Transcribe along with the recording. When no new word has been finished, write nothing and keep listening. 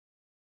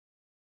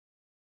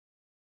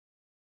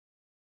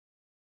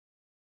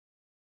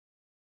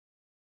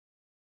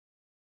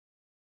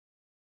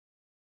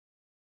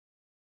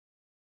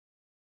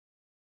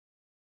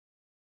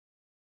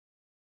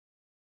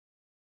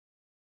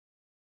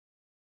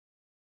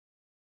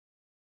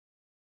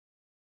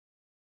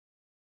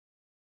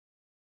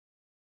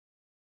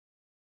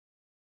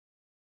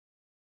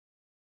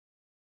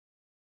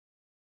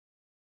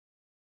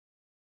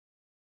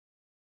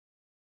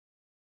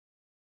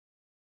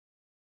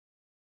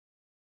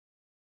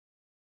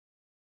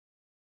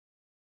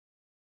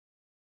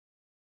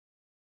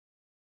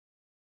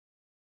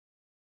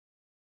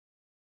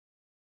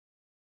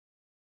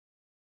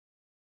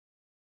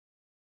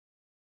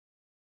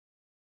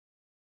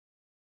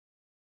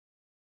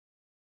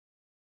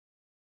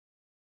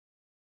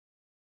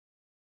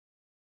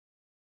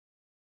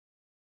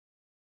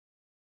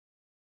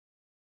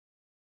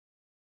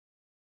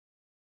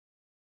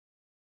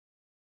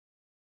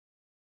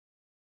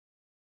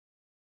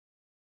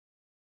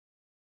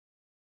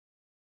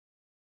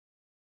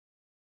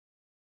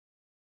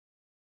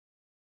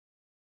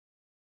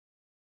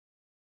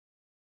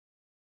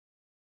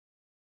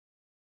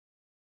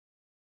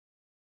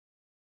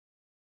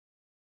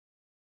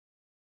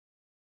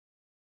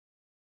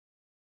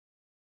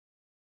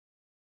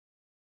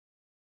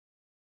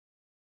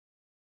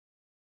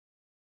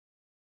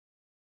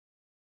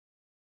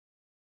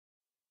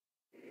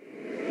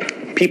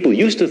People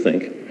used to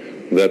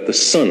think that the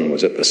sun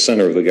was at the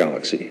center of the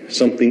galaxy,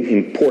 something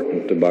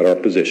important about our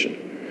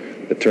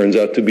position. It turns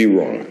out to be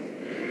wrong.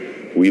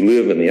 We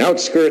live in the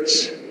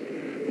outskirts.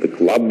 The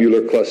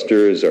globular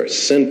clusters are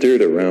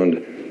centered around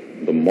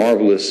the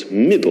marvelous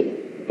middle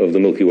of the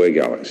Milky Way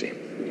galaxy.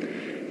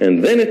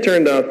 And then it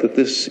turned out that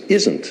this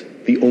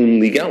isn't the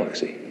only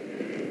galaxy.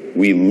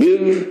 We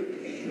live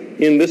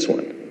in this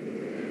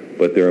one,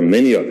 but there are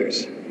many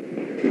others.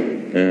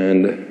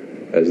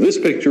 And as this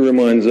picture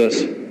reminds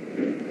us,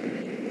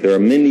 there are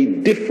many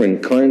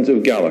different kinds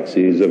of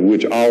galaxies, of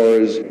which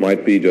ours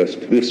might be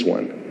just this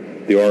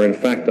one. There are, in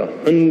fact,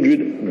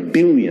 100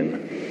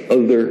 billion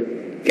other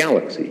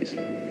galaxies,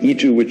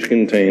 each of which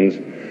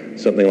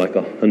contains something like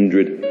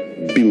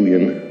 100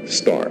 billion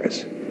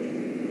stars.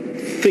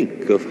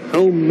 Think of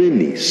how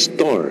many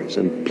stars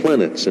and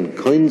planets and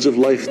kinds of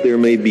life there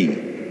may be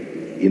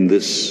in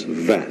this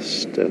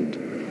vast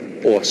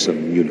and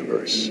awesome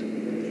universe.